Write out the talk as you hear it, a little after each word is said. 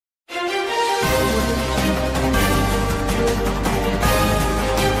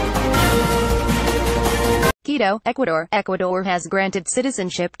Quito, Ecuador. Ecuador has granted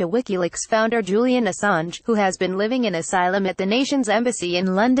citizenship to WikiLeaks founder Julian Assange, who has been living in asylum at the nation's embassy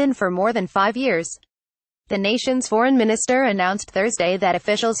in London for more than 5 years. The nation's foreign minister announced Thursday that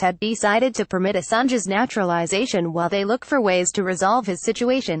officials had decided to permit Assange's naturalization while they look for ways to resolve his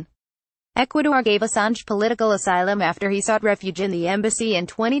situation. Ecuador gave Assange political asylum after he sought refuge in the embassy in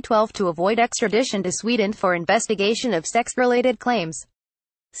 2012 to avoid extradition to Sweden for investigation of sex-related claims.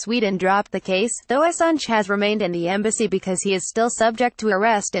 Sweden dropped the case, though Assange has remained in the embassy because he is still subject to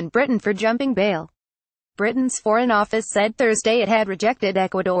arrest in Britain for jumping bail. Britain's Foreign Office said Thursday it had rejected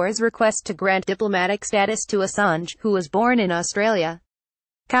Ecuador's request to grant diplomatic status to Assange, who was born in Australia.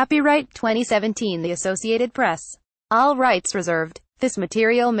 Copyright 2017 The Associated Press. All rights reserved. This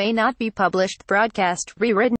material may not be published, broadcast, rewritten,